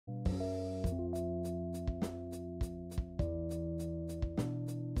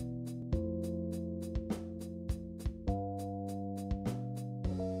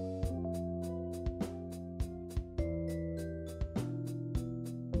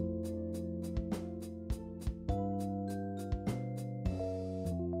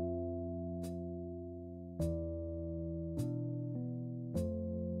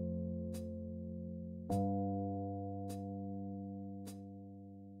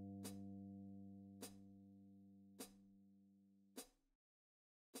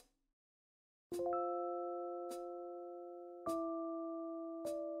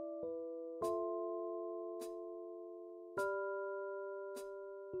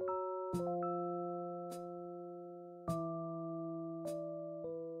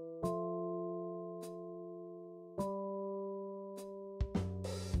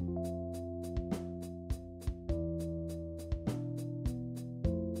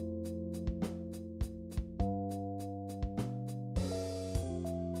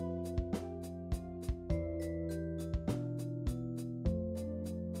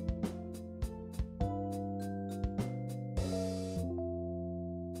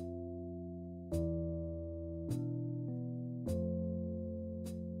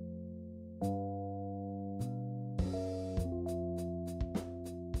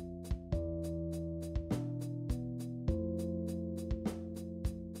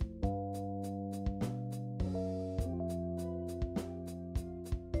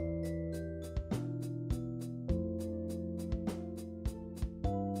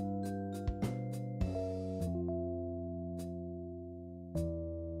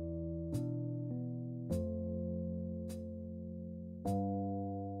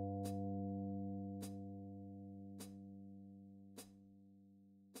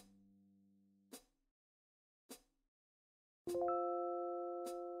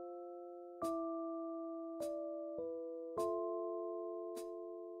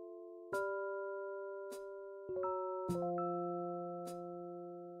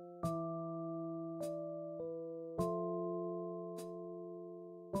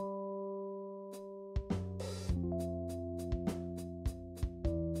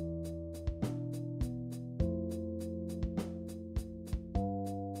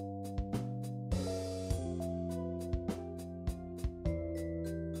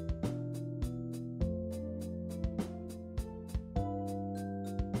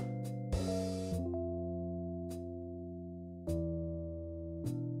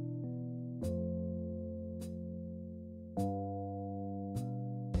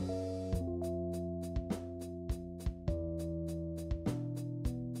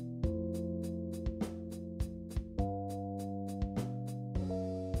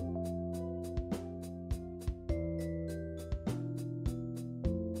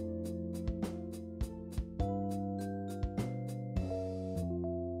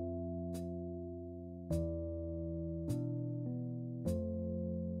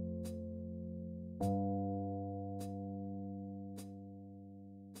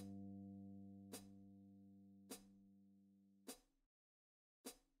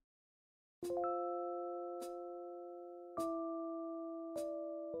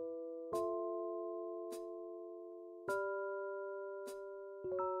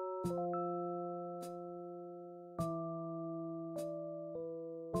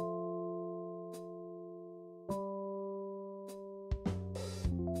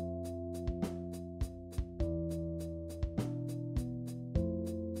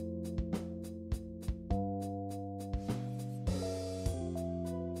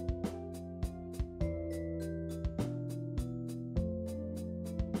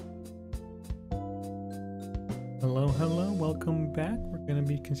Hello, hello, welcome back. We're going to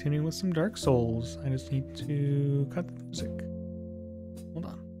be continuing with some Dark Souls. I just need to cut the music. Hold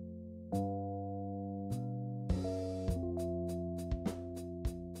on.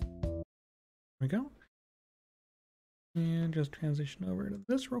 There we go. And just transition over to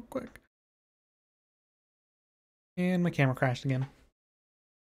this real quick. And my camera crashed again.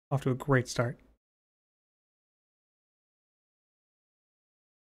 Off to a great start.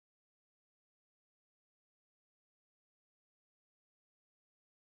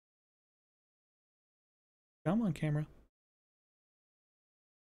 Come on, camera.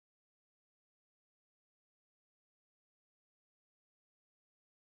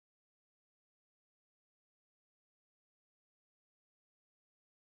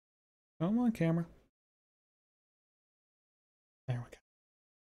 Come on, camera. There we go.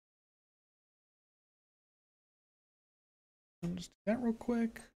 I'll just do that real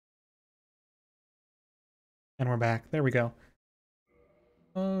quick. And we're back. There we go.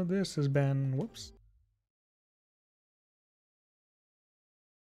 Oh, this has been... Whoops.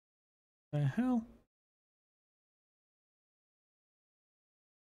 The hell?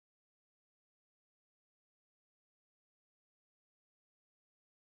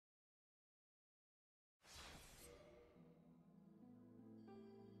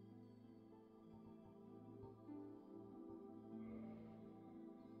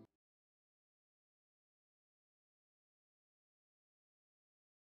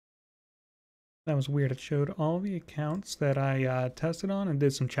 That was weird. It showed all the accounts that I tested on and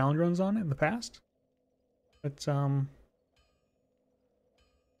did some challenge runs on in the past. But, should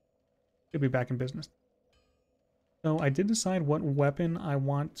be back in business. So I did decide what weapon I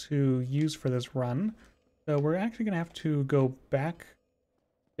want to use for this run. So we're actually going to have to go back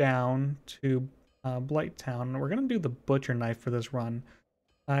down to Blight Town. We're going to do the Butcher Knife for this run.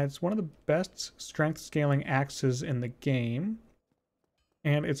 It's one of the best strength scaling axes in the game.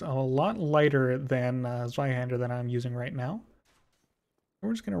 And it's a lot lighter than Zweihander that I'm using right now.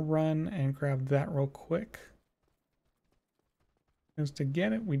 We're just going to run and grab that real quick. Because to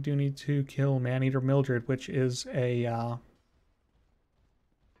get it, we do need to kill Maneater Mildred, which is an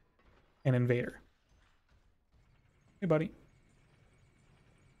invader. Hey, buddy.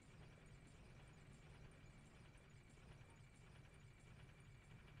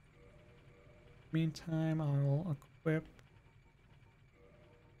 Meantime, I'll equip.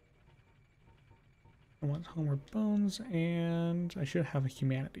 I want Homeward Bones, and I should have a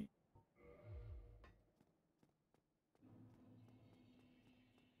Humanity.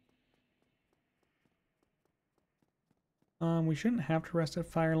 We shouldn't have to rest at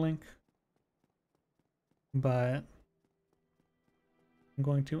Firelink, but I'm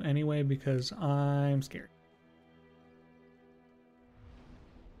going to anyway because I'm scared.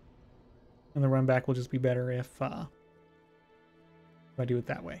 And the run back will just be better if I do it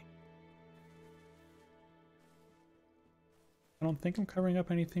that way. I don't think I'm covering up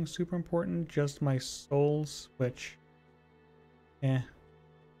anything super important, just my souls, which, that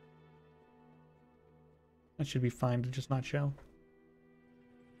should be fine to just not show.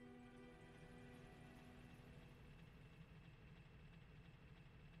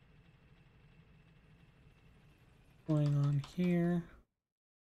 Going on here.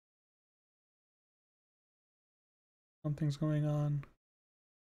 Something's going on.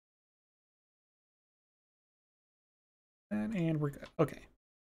 And we're good. Okay.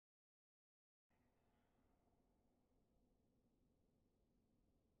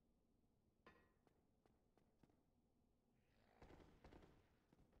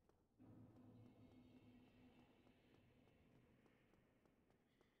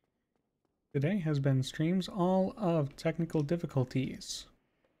 Today has been streams all of technical difficulties.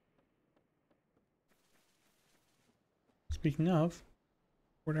 Speaking of, for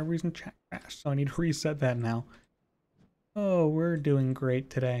whatever reason, chat crashed, so I need to reset that now. Oh, we're doing great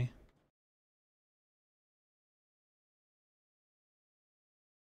today.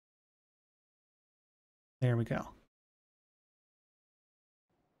 There we go.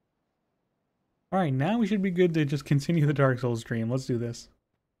 Alright, now we should be good to just continue the Dark Souls stream. Let's do this.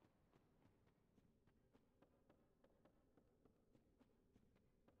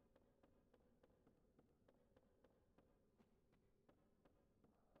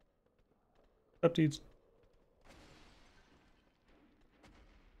 What's up, dudes?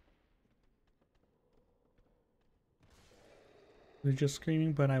 I was just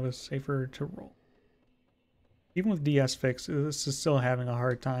screaming, but I was safer to roll. Even with DS fix, this is still having a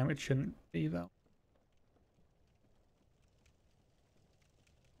hard time. It shouldn't be, though.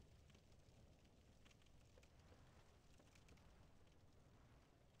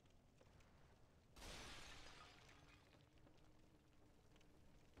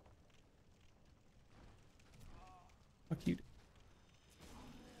 Fuck you.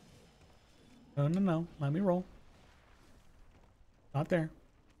 No, no, no. Let me roll. Not there.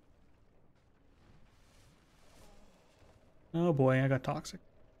 Oh boy, I got toxic.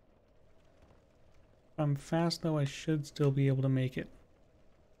 If I'm fast, though, I should still be able to make it.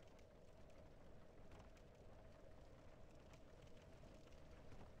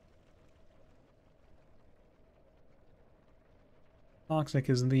 Toxic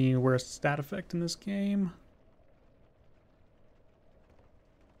is the worst stat effect in this game.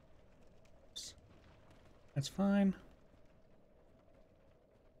 That's fine.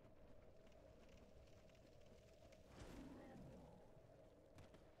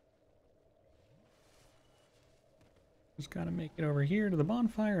 Just gotta make it over here to the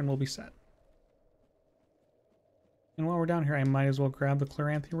bonfire and we'll be set. And while we're down here, I might as well grab the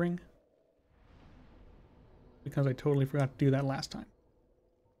Chloranthy ring, because I totally forgot to do that last time.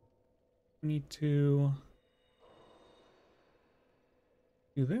 We need to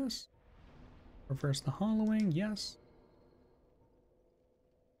do this. Reverse the hollowing, yes.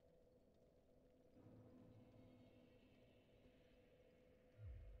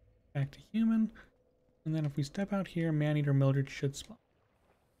 Back to human. And then if we step out here, Maneater Mildred should spawn.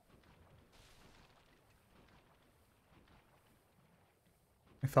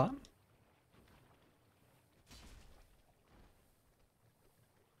 I thought.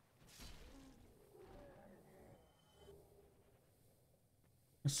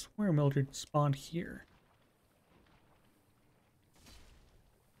 I swear Mildred spawned here.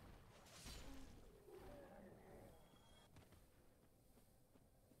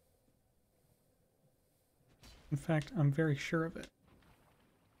 In fact, I'm very sure of it.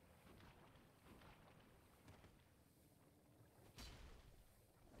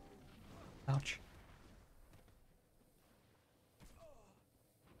 Ouch.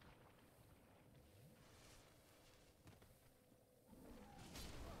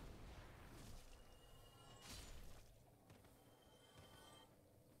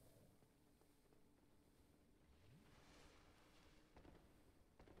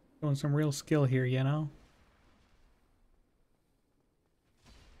 Showing some real skill here, you know?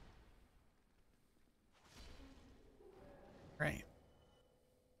 Right.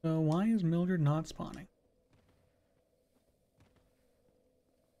 So why is Mildred not spawning?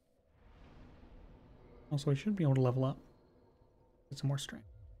 Also, I should be able to level up. Get some more strength.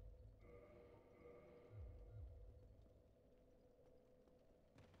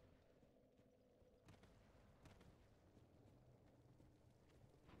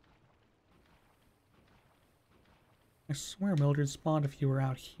 I swear Mildred spawned if you were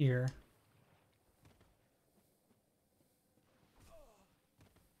out here.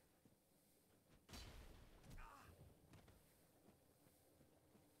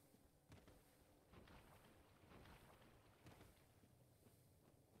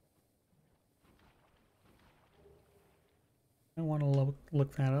 I want to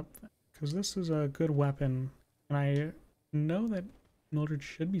look that up because this is a good weapon, and I know that Mildred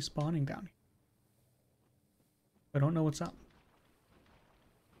should be spawning down here. I don't know what's up.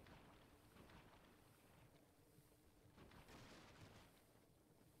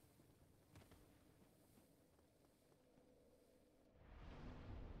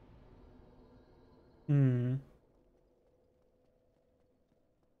 Well,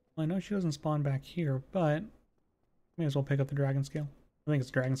 I know she doesn't spawn back here, but may as well pick up the dragon scale. I think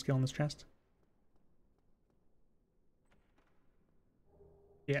it's dragon scale in this chest.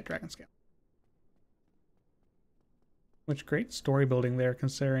 Yeah, dragon scale. Which great story building there,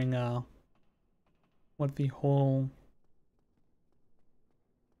 considering what the whole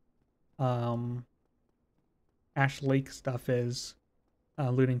Ash Lake stuff is,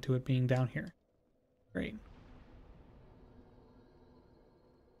 alluding to it being down here. Great.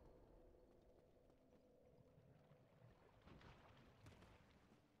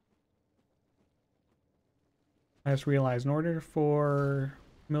 I just realized in order for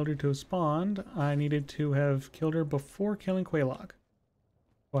Mildred to have spawned, I needed to have killed her before killing Quelaag.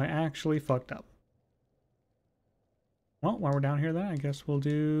 So I actually fucked up. Well, while we're down here then, I guess we'll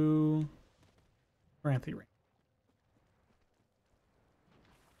do Ranthi Ring.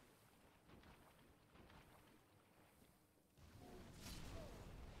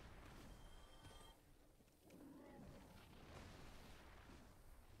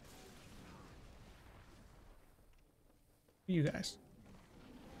 You guys.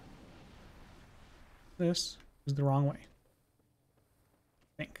 This is the wrong way.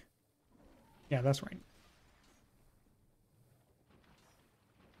 I think. Yeah, that's right.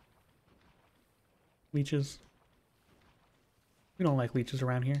 Leeches. We don't like leeches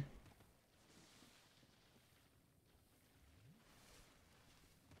around here.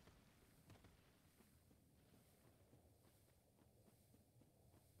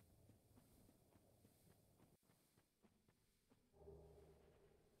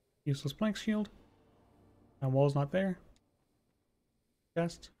 Useless plank shield. That wall's not there.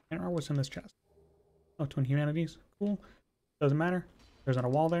 Chest. Can't remember what's in this chest. Oh, Twin Humanities. Cool. Doesn't matter. There's not a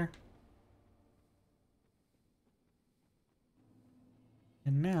wall there.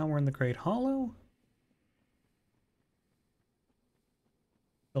 And now we're in the Great Hollow.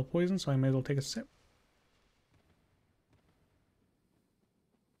 Still poison, so I may as well take a sip.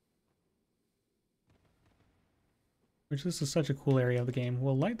 Which, this is such a cool area of the game.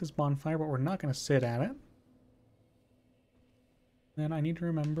 We'll light this bonfire, but we're not going to sit at it. Then I need to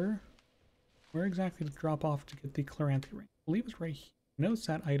remember where exactly to drop off to get the Chloranthy ring. I believe it's right here. I know it's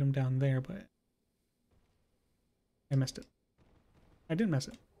that item down there, but I missed it. I did miss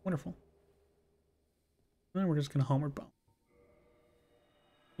it. Wonderful. And then we're just going to homeward bow.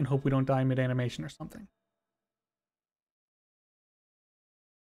 And hope we don't die mid-animation or something.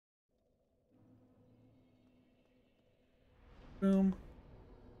 Boom.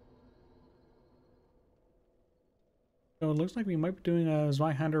 So it looks like we might be doing a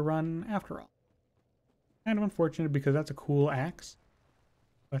Zweihander run after all. Kind of unfortunate because that's a cool axe.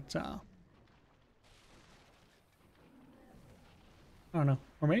 But, I don't know.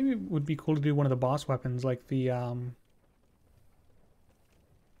 Or maybe it would be cool to do one of the boss weapons, like the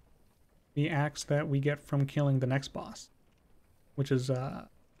axe that we get from killing the next boss. Which is, now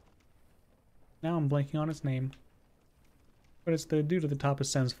I'm blanking on its name. But it's the dude at the top of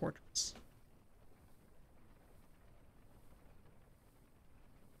Sen's Fortress.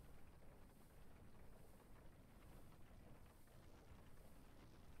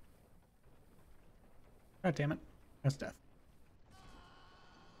 God damn it. That's death.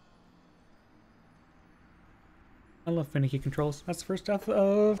 I love finicky controls. That's the first death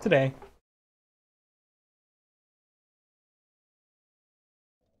of today.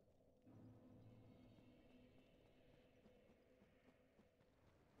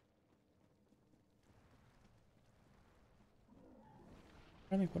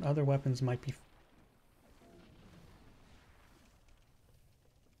 I think what other weapons might be.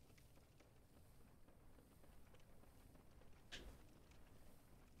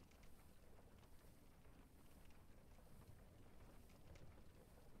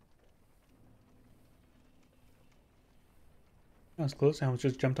 That was close. I almost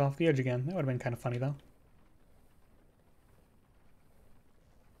just jumped off the edge again. That would have been kind of funny, though.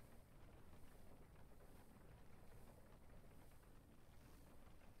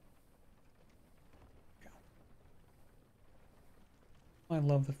 I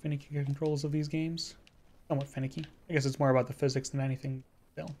love the finicky controls of these games. Somewhat finicky. I guess it's more about the physics than anything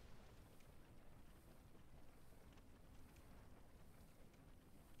still.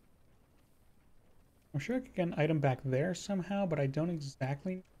 I'm sure I could get an item back there somehow, but I don't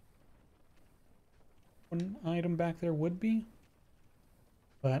exactly what an item back there would be.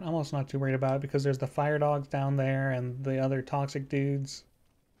 But I'm also not too worried about it because there's the fire dogs down there and the other toxic dudes.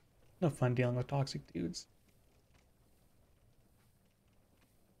 No fun dealing with toxic dudes.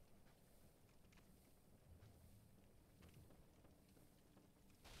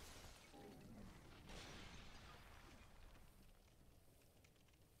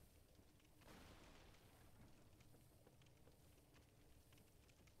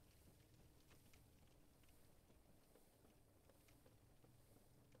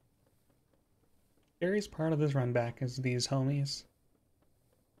 Scariest part of this run back is these homies.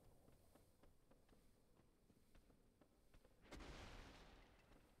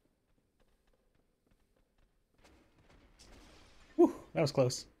 Whew, that was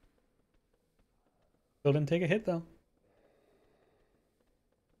close. Still didn't take a hit though.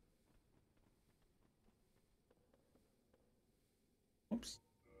 Whoops.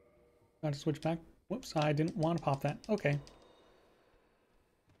 Got to switch back. Whoops, I didn't want to pop that. Okay.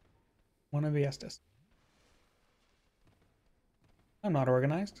 One of the Estes. I'm not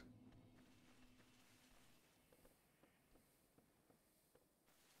organized.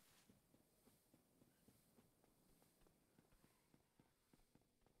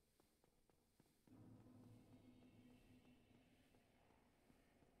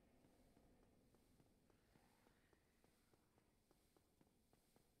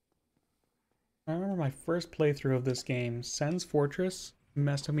 I remember my first playthrough of this game, Sen's Fortress,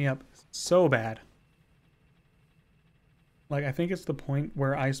 messed me up so bad. Like, I think it's the point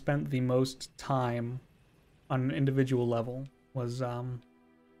where I spent the most time on an individual level was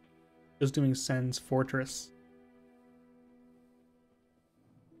just doing Sen's Fortress.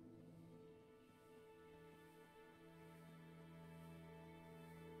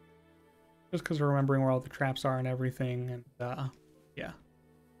 Just because of remembering where all the traps are and everything, and yeah.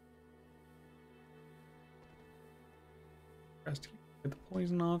 Rest get the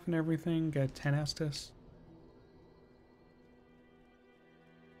poison off and everything, get 10 Estus.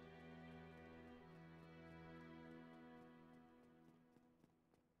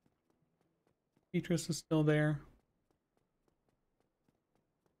 Beatrice is still there.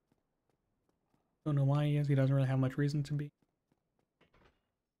 Don't know why he is. He doesn't really have much reason to be.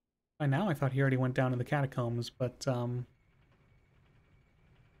 By now I thought he already went down to the catacombs, but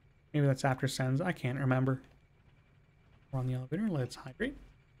maybe that's after Sen's. I can't remember. We're on the elevator. Let's hydrate.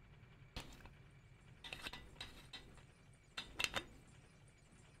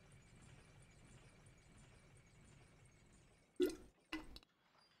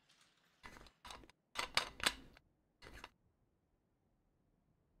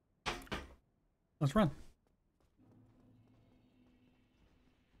 Let's run.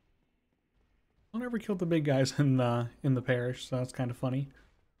 I never killed the big guys in the parish, so that's kind of funny.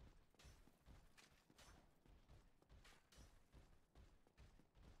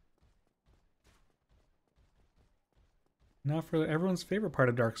 Now for everyone's favorite part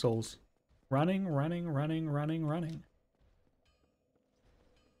of Dark Souls. Running, running, running, running, running.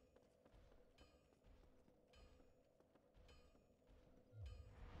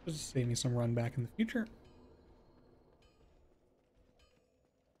 Just save me some run back in the future.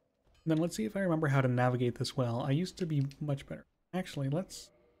 Then let's see if I remember how to navigate this well. I used to be much better. Actually, let's,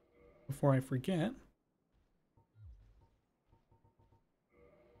 before I forget,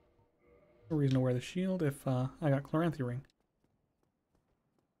 no reason to wear the shield if I got Chloranthy Ring.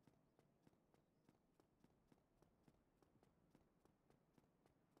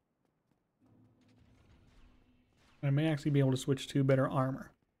 I may actually be able to switch to better armor.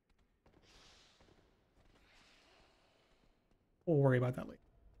 We'll worry about that later.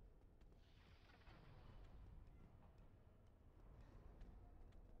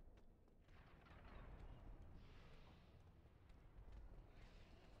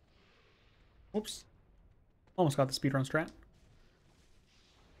 Whoops. Almost got the speedrun strat.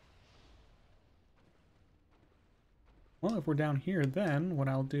 Well, if we're down here, then what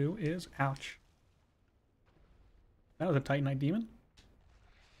I'll do is... Ouch. That was a Titanite demon.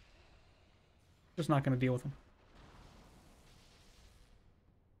 Just not going to deal with him.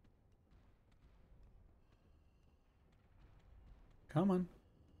 Come on.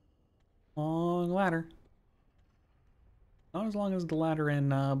 Long ladder. Not as long as the ladder in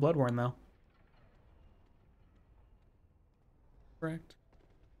Bloodborne, though. Correct.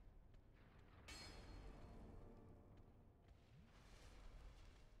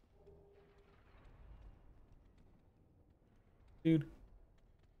 Dude.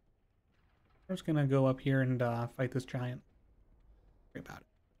 We're just gonna go up here and fight this giant. Worry about it.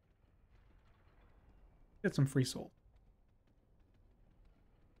 Get some free soul.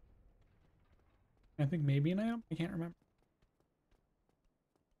 I think maybe an item? I can't remember.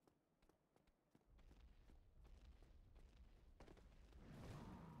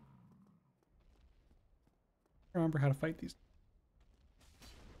 I remember how to fight these.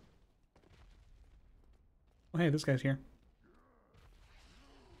 Oh, hey, this guy's here.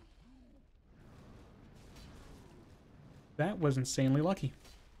 That was insanely lucky.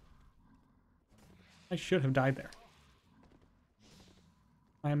 I should have died there.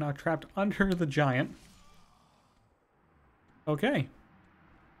 I am now trapped under the giant. Okay.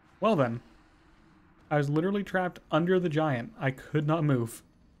 Well then. I was literally trapped under the giant. I could not move.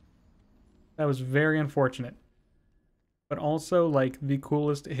 That was very unfortunate. But also, like, the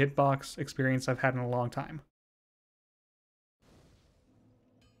coolest hitbox experience I've had in a long time.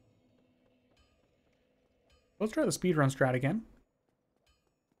 Let's try the speedrun strat again.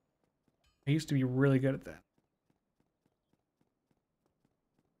 I used to be really good at that.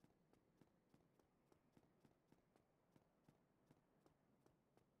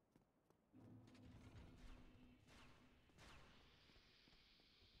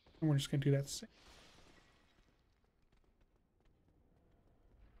 And we're just going to do that same.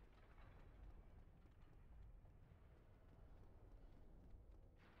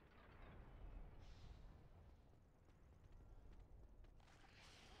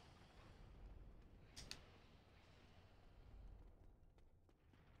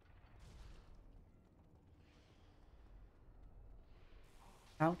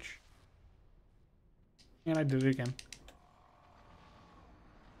 Ouch. And I did it again.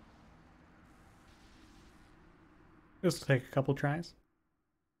 This will take a couple tries.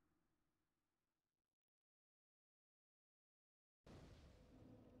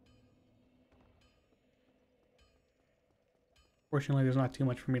 Fortunately, there's not too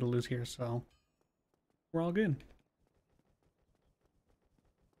much for me to lose here, so we're all good.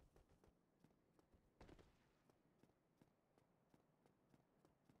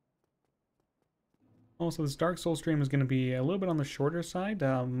 Also, this Dark Souls stream is going to be a little bit on the shorter side,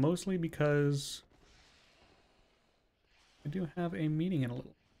 mostly because I do have a meeting in a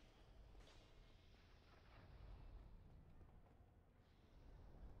little.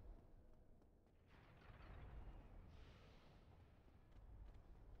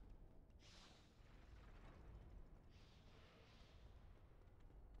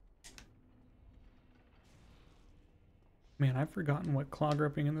 Man, I've forgotten what claw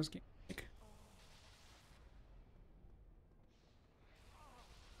gripping in this game is like.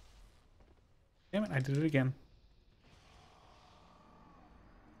 Damn it, I did it again.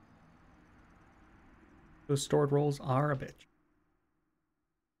 Those stored rolls are a bitch.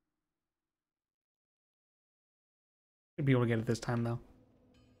 Should be able to get it this time, though.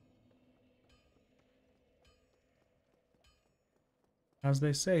 As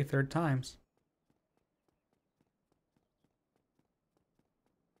they say, third times.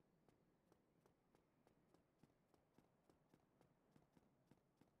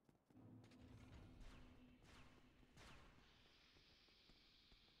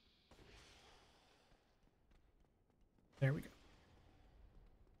 There we go.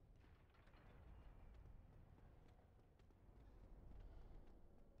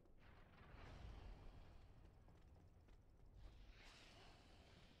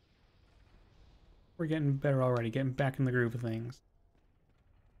 We're getting better already, getting back in the groove of things.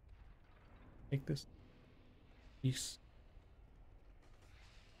 Take this piece.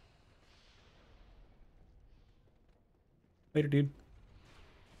 Later, dude.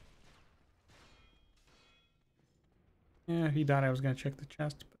 Yeah, if he died, I was gonna check the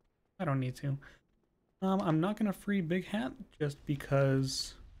chest, but I don't need to. I'm not gonna free Big Hat just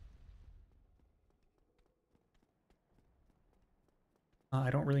because I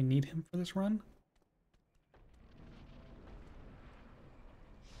don't really need him for this run.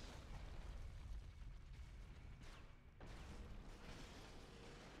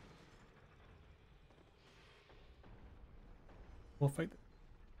 We'll fight.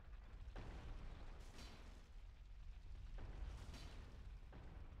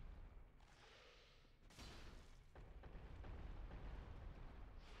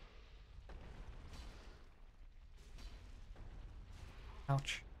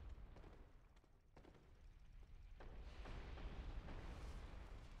 Ouch.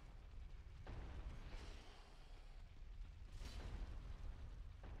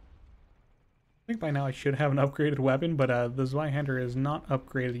 I think by now I should have an upgraded weapon, but the Zweihander is not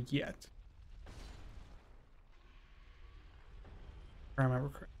upgraded yet. If I remember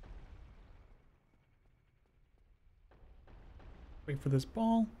correctly. Wait for this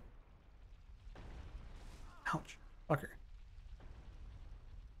ball. Ouch. Fucker.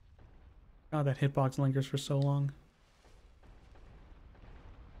 God, that hitbox lingers for so long.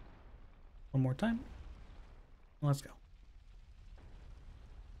 One more time. Let's go.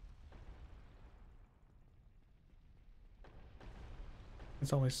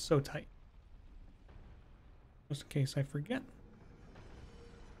 It's always so tight. Just in case I forget.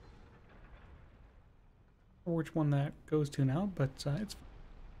 Or which one that goes to now, but it's fine.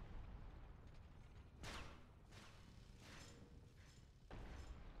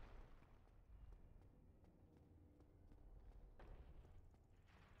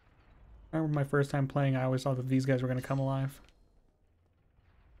 I remember my first time playing, I always thought that these guys were going to come alive.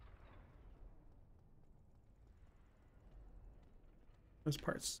 This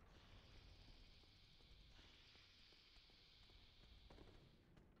part's...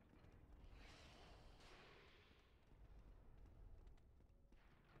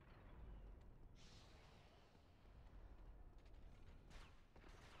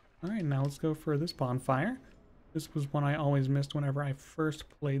 Alright, now let's go for this bonfire. This was one I always missed whenever I first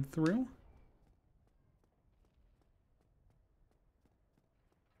played through.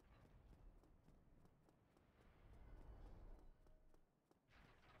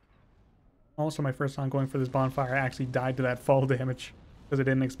 Also, my first time going for this bonfire, I actually died to that fall damage because I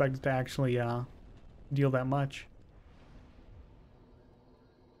didn't expect it to actually deal that much.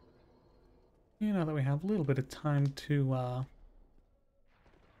 You know that we have a little bit of time to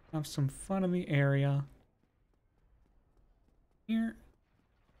have some fun in the area. Here.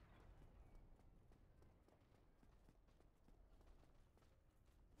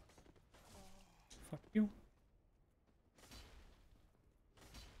 Fuck you.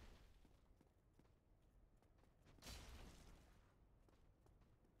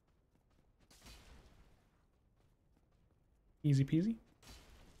 Easy peasy.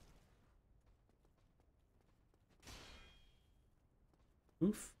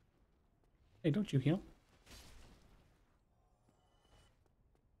 Oof. Hey, don't you heal?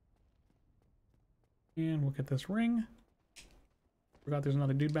 And we'll get this ring. Forgot there's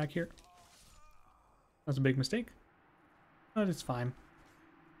another dude back here. That's a big mistake. But it's fine.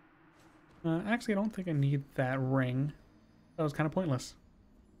 Actually, I don't think I need that ring. That was kind of pointless.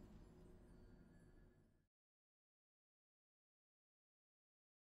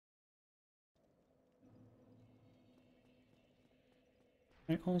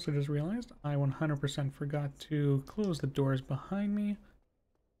 I also just realized I 100% forgot to close the doors behind me.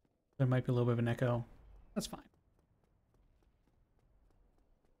 There might be a little bit of an echo. That's fine.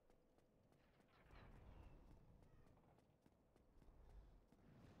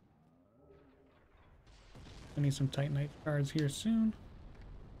 I need some Titanite cards here soon.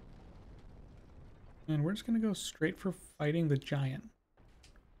 And we're just going to go straight for fighting the giant.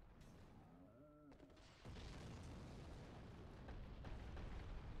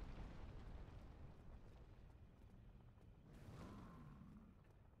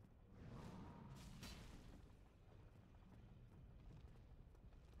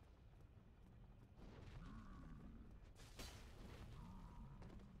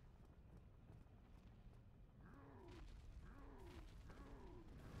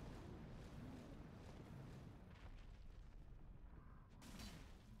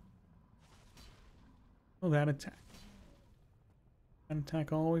 Oh, that attack. That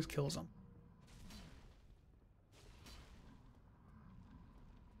attack always kills them.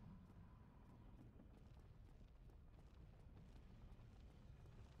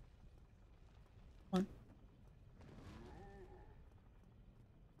 Come on. It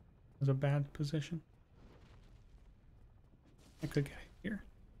was a bad position. could get here.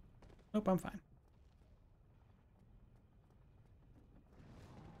 Nope, I'm fine.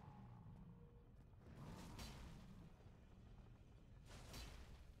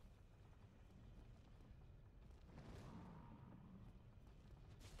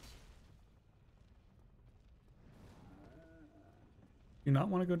 Do not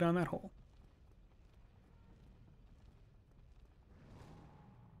want to go down that hole.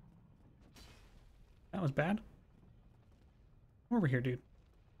 That was bad. Come over here, dude.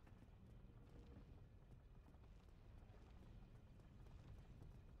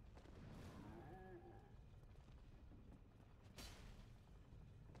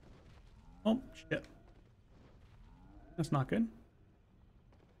 Oh, shit. That's not good.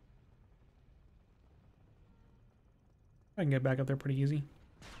 I can get back up there pretty easy.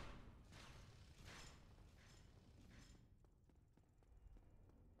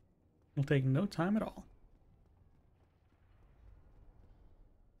 It'll take no time at all.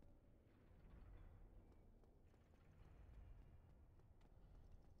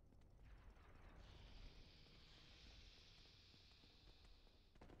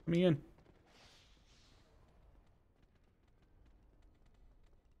 Let me in.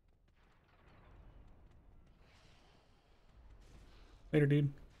 Later,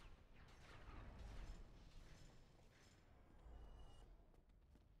 dude.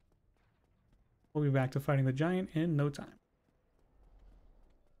 We'll be back to fighting the giant in no time.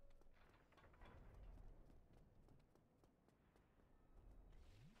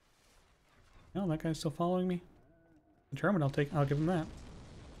 No, that guy's still following me. Determined, I'll give him that.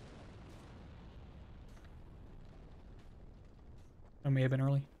 I may have been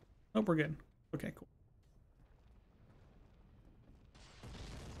early. Nope, we're good. Okay, cool.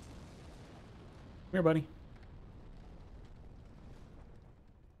 Come here, buddy.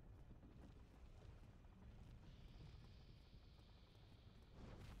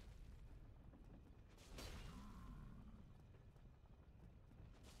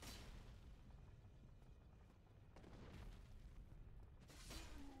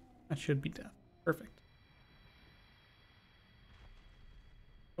 That should be death. Perfect.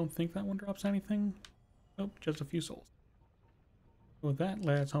 Don't think that one drops anything. Nope, just a few souls. With that,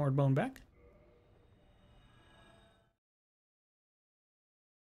 let's homeward bone back.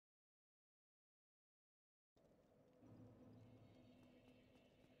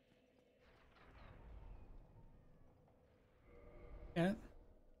 Yeah.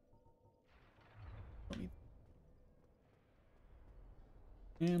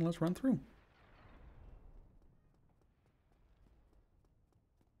 And let's run through.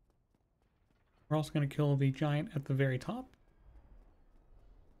 We're also going to kill the giant at the very top,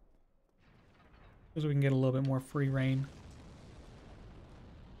 so we can get a little bit more free reign.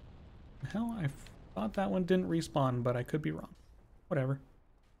 Hell, I thought that one didn't respawn, but I could be wrong. Whatever.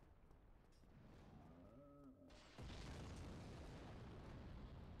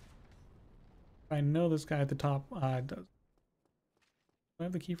 I know this guy at the top does. Do I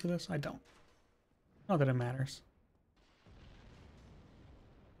have the key for this? I don't. Not that it matters.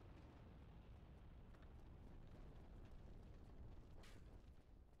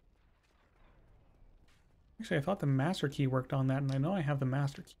 Actually, I thought the master key worked on that, and I know I have the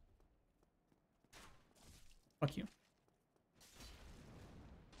master key. Fuck you.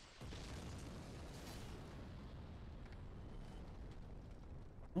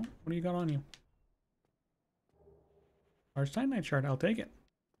 Oh, what do you got on you? Large Titanite shard, I'll take it.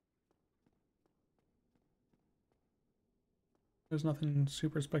 There's nothing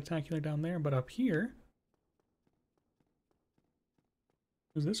super spectacular down there, but up here...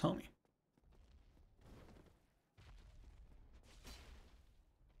 Who's this homie?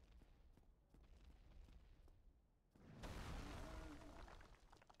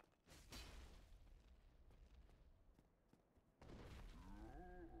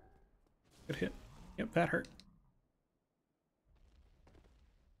 Good hit. Yep, that hurt.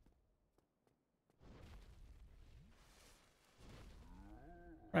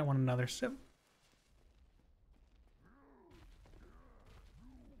 I want another sip.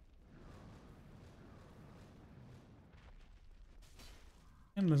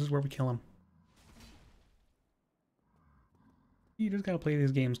 And this is where we kill him. You just gotta play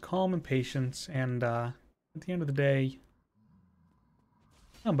these games calm and patience, and at the end of the day,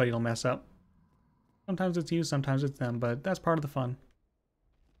 somebody will mess up. Sometimes it's you, sometimes it's them, but that's part of the fun.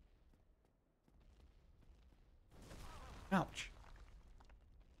 Ouch.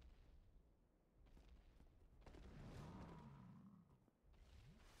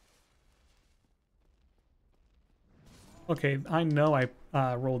 Okay, I know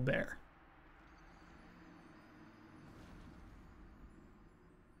I rolled there.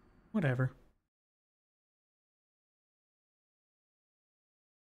 Whatever.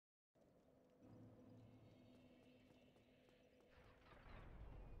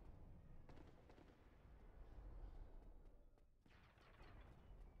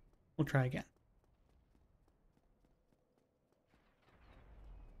 We'll try again.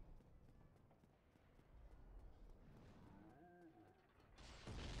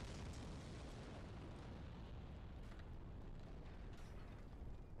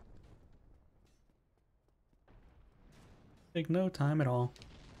 Take no time at all.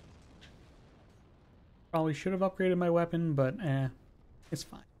 Probably should have upgraded my weapon, but it's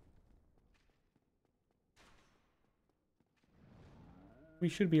fine. We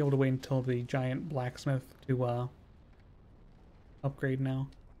should be able to wait until the giant blacksmith to upgrade now.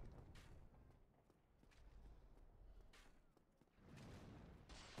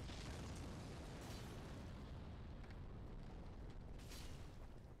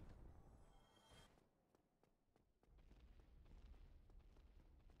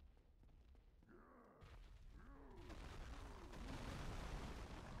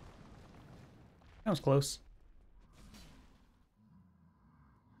 That was close.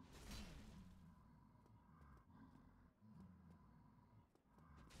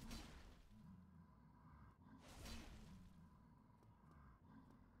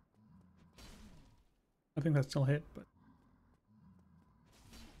 I think that still hit, but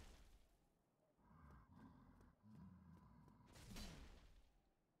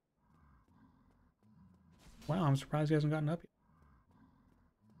wow, I'm surprised he hasn't gotten up yet.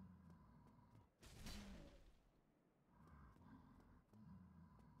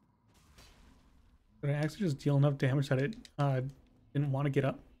 Did I actually just deal enough damage that it didn't want to get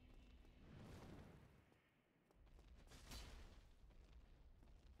up?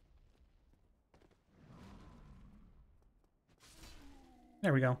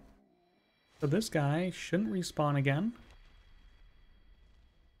 There we go. So this guy shouldn't respawn again.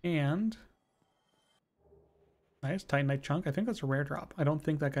 And nice, Titanite chunk. I think that's a rare drop. I don't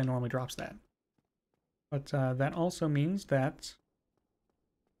think that guy normally drops that. But that also means that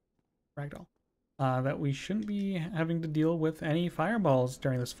ragdoll. That we shouldn't be having to deal with any fireballs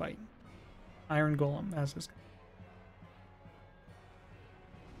during this fight. Iron Golem as this guy.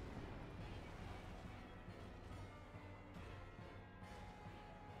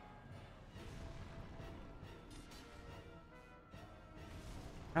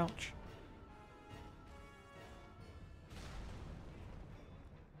 Ouch.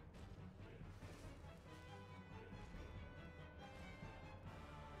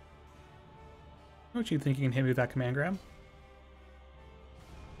 Don't you think you can hit me with that command grab?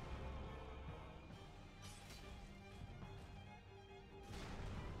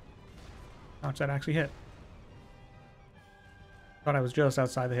 Ouch, that actually hit. Thought I was just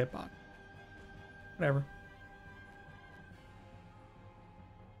outside the hitbox. Whatever.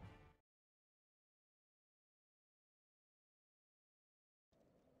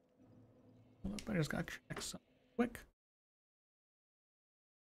 Hold up, I just gotta check something quick.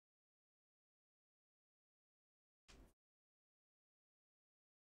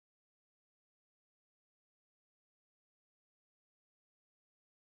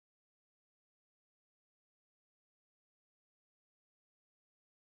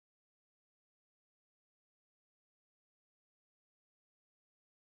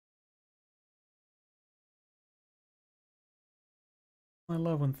 I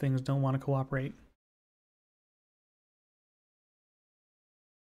love when things don't want to cooperate.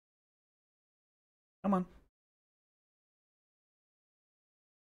 Come on.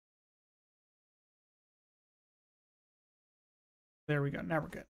 There we go. Now we're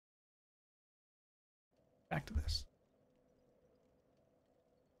good. Back to this.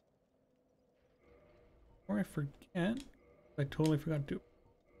 Before I forget, I totally forgot to do.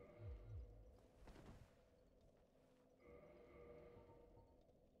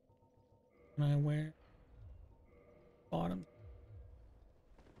 Can I wear bottom?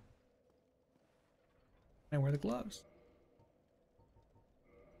 Can I wear the gloves?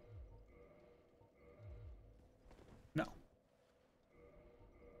 No.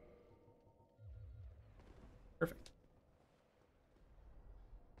 Perfect.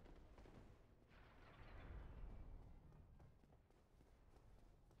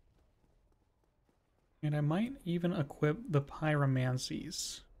 And I might even equip the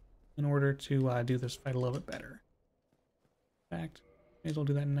pyromancies in order to do this fight a little bit better. In fact, may as well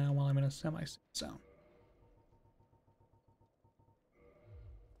do that now while I'm in a semi-safe zone.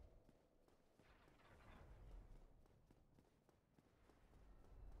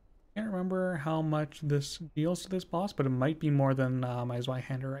 Can't remember how much this deals to this boss, but it might be more than my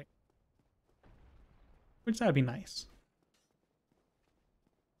Zweihander right. which that would be nice.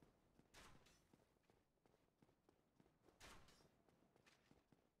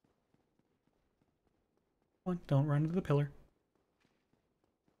 Come on, don't run into the pillar.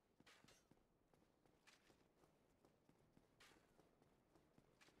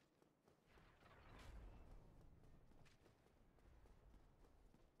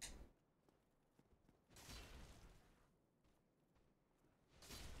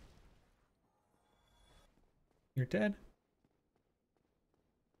 You're dead.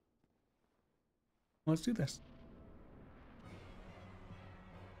 Let's do this.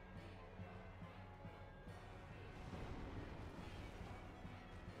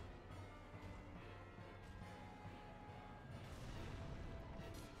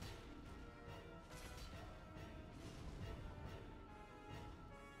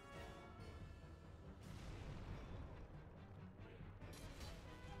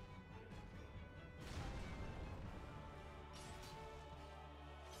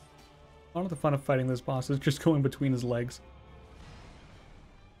 A lot of the fun of fighting this boss is just going between his legs.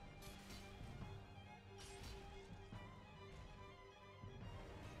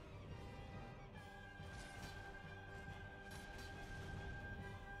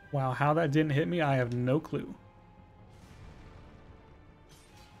 Wow, how that didn't hit me, I have no clue.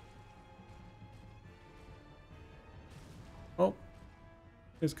 Oh,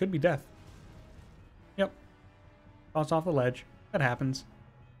 this could be death. Yep. Toss off the ledge. That happens.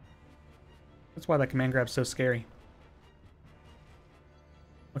 That's why that command grab's so scary.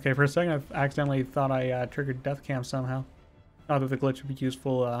 Okay, for a second I accidentally thought I triggered death cam somehow. Thought that the glitch would be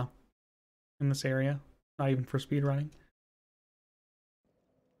useful in this area. Not even for speedrunning.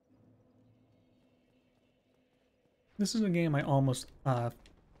 This is a game I almost tried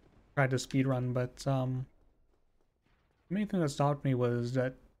to speedrun, but the main thing that stopped me was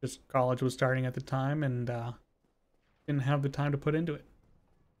that just college was starting at the time and didn't have the time to put into it.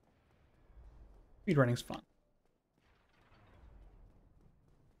 Speedrunning's fun.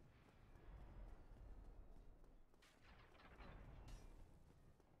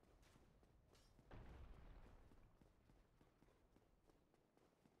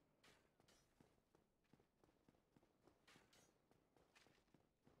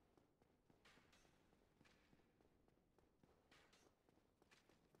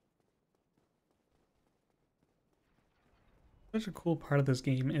 Such a cool part of this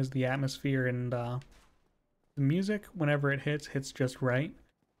game is the atmosphere and the music. Whenever it hits just right,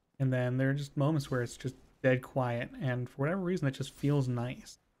 and then there are just moments where it's just dead quiet, and for whatever reason it just feels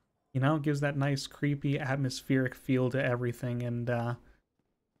nice. You know, it gives that nice creepy atmospheric feel to everything, and I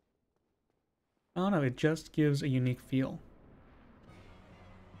don't know, it just gives a unique feel.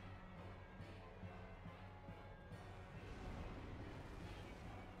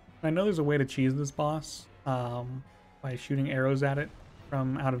 I know there's a way to cheese this boss by shooting arrows at it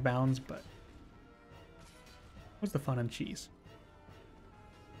from out of bounds, but what's the fun in cheese?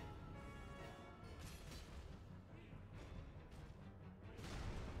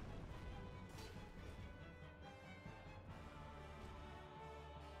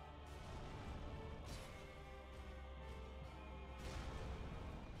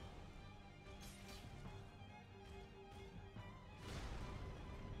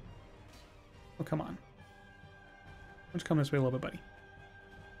 Oh, come on. Let's come this way a little bit, buddy.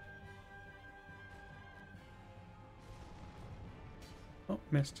 Oh,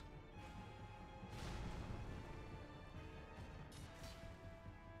 missed.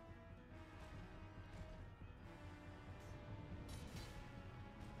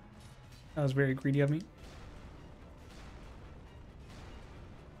 That was very greedy of me.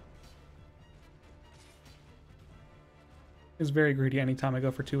 It's very greedy anytime I go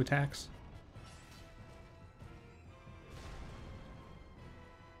for 2 attacks.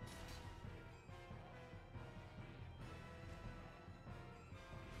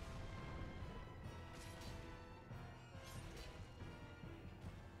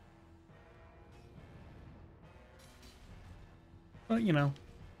 But, you know,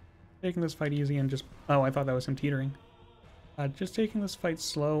 taking this fight easy and just... Oh, I thought that was him teetering. Just taking this fight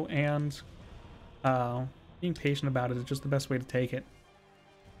slow and being patient about it is just the best way to take it.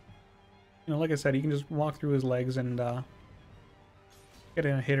 You know, like I said, you can just walk through his legs and get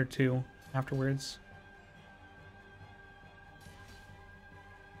in a hit or 2 afterwards.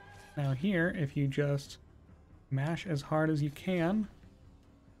 Now here, if you just mash as hard as you can,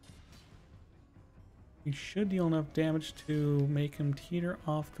 you should deal enough damage to make him teeter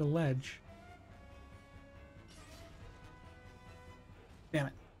off the ledge. Damn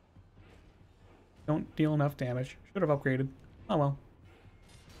it. Don't deal enough damage. Should have upgraded. Oh well.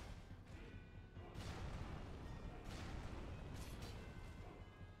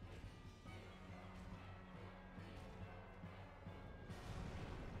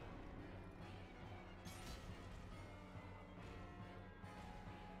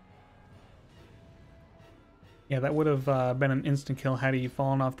 Yeah, that would have been an instant kill had he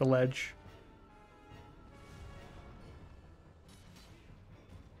fallen off the ledge.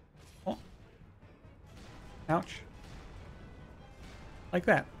 Oh. Ouch. Like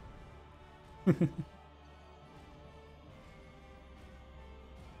that. I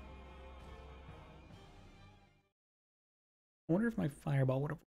wonder if my fireball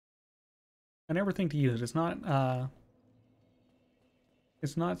would have... I never think to use it.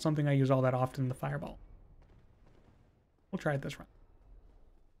 It's not something I use all that often, the fireball. We'll try it this run.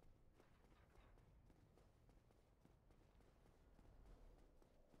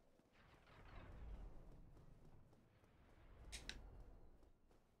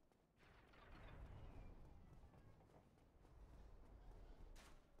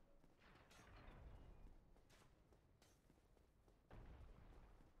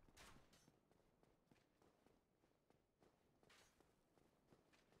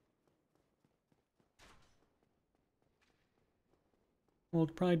 We'll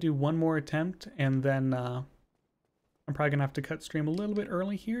probably do one more attempt, and then I'm probably going to have to cut stream a little bit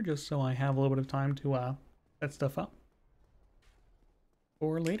early here, just so I have a little bit of time to set stuff up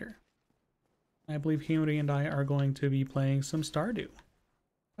for later. I believe Himari and I are going to be playing some Stardew.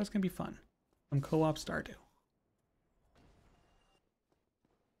 That's going to be fun. Some co-op Stardew.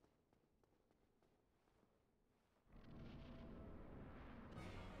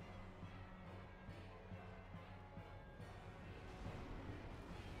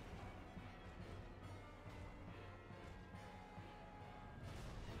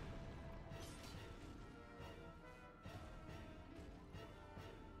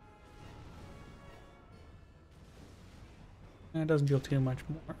 And it doesn't deal too much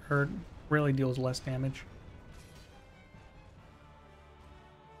more, or really deals less damage.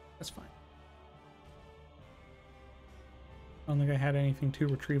 That's fine. I don't think I had anything to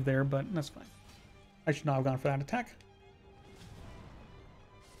retrieve there, but that's fine. I should not have gone for that attack.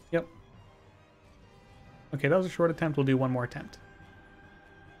 Yep. Okay, that was a short attempt. We'll do one more attempt.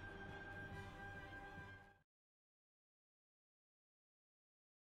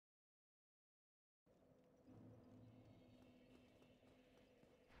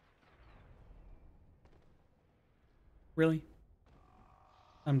 Really?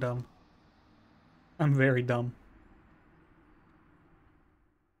 I'm dumb. I'm very dumb.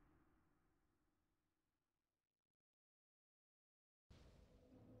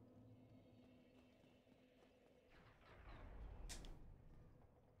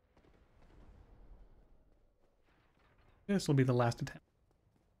 This will be the last attempt.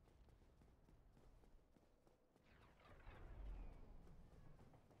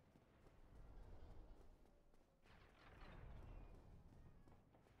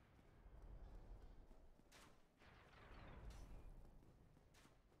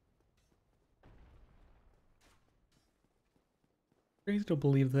 Crazy to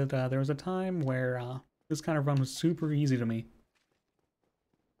believe that there was a time where this kind of run was super easy to me.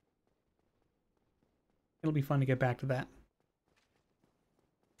 It'll be fun to get back to that.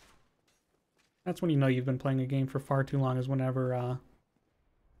 That's when you know you've been playing a game for far too long, is whenever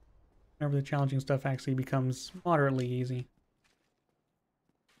the challenging stuff actually becomes moderately easy.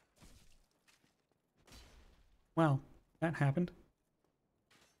 Wow, that happened.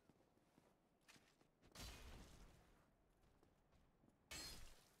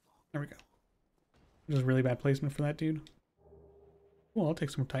 There we go. This is really bad placement for that dude. Well, I'll take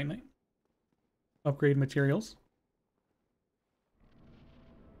some Titanite. Upgrade materials.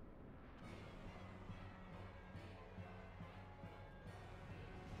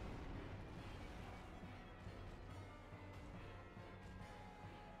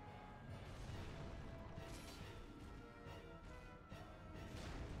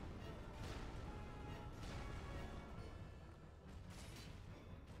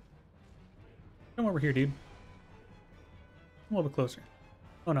 Come over here, dude. A little bit closer.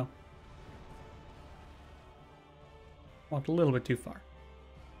 Oh no. Walked a little bit too far.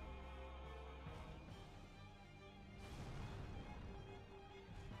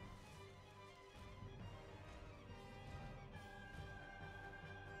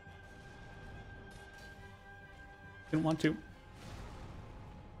 Didn't want to.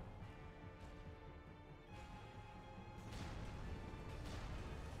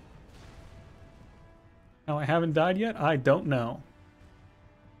 How I haven't died yet? I don't know.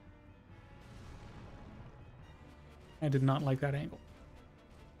 I did not like that angle.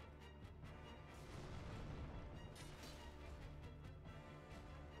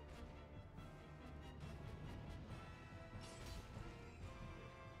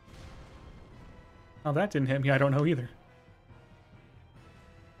 How that didn't hit me, I don't know either.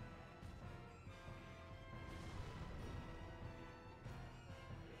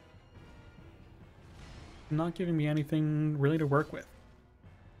 not giving me anything really to work with.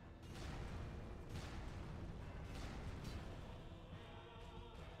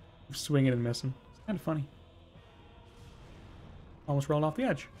 Swinging and missing. It's kind of funny. Almost rolled off the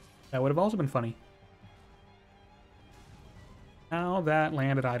edge. That would have also been funny. How that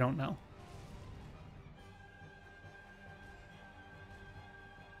landed, I don't know.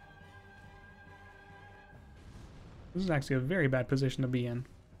 This is actually a very bad position to be in.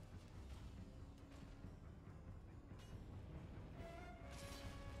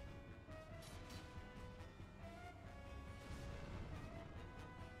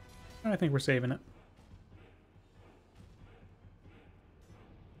 I think we're saving it.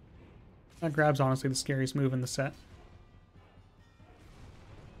 That grab's honestly the scariest move in the set.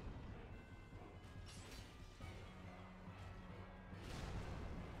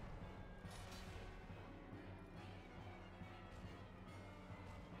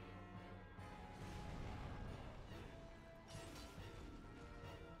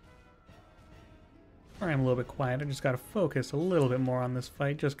 Sorry, I'm a little bit quiet. I just got to focus a little bit more on this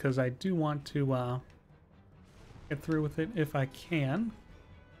fight just because I do want to get through with it if I can.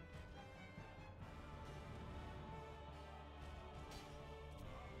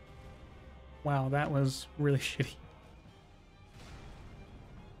 Wow, that was really shitty.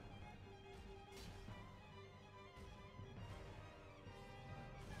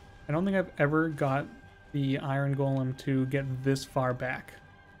 I don't think I've ever got the Iron Golem to get this far back.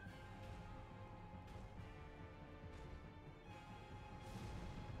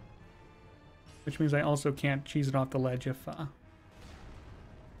 Which means I also can't cheese it off the ledge if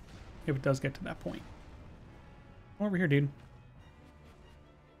it does get to that point. Come over here, dude.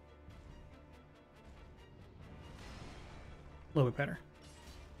 A little bit better.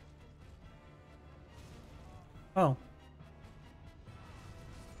 Oh.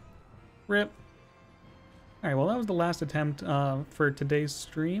 Rip. Alright, well that was the last attempt for today's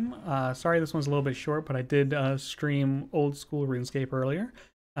stream. Sorry this one's a little bit short, but I did stream old school RuneScape earlier.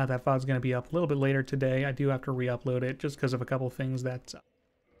 That file's going to be up a little bit later today. I do have to re-upload it just because of a couple of things that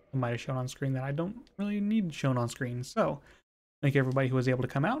I might have shown on screen that I don't really need shown on screen. So, thank you everybody who was able to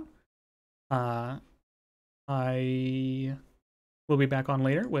come out. I will be back on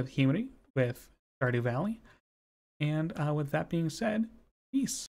later with Himari, with Stardew Valley. And with that being said, peace.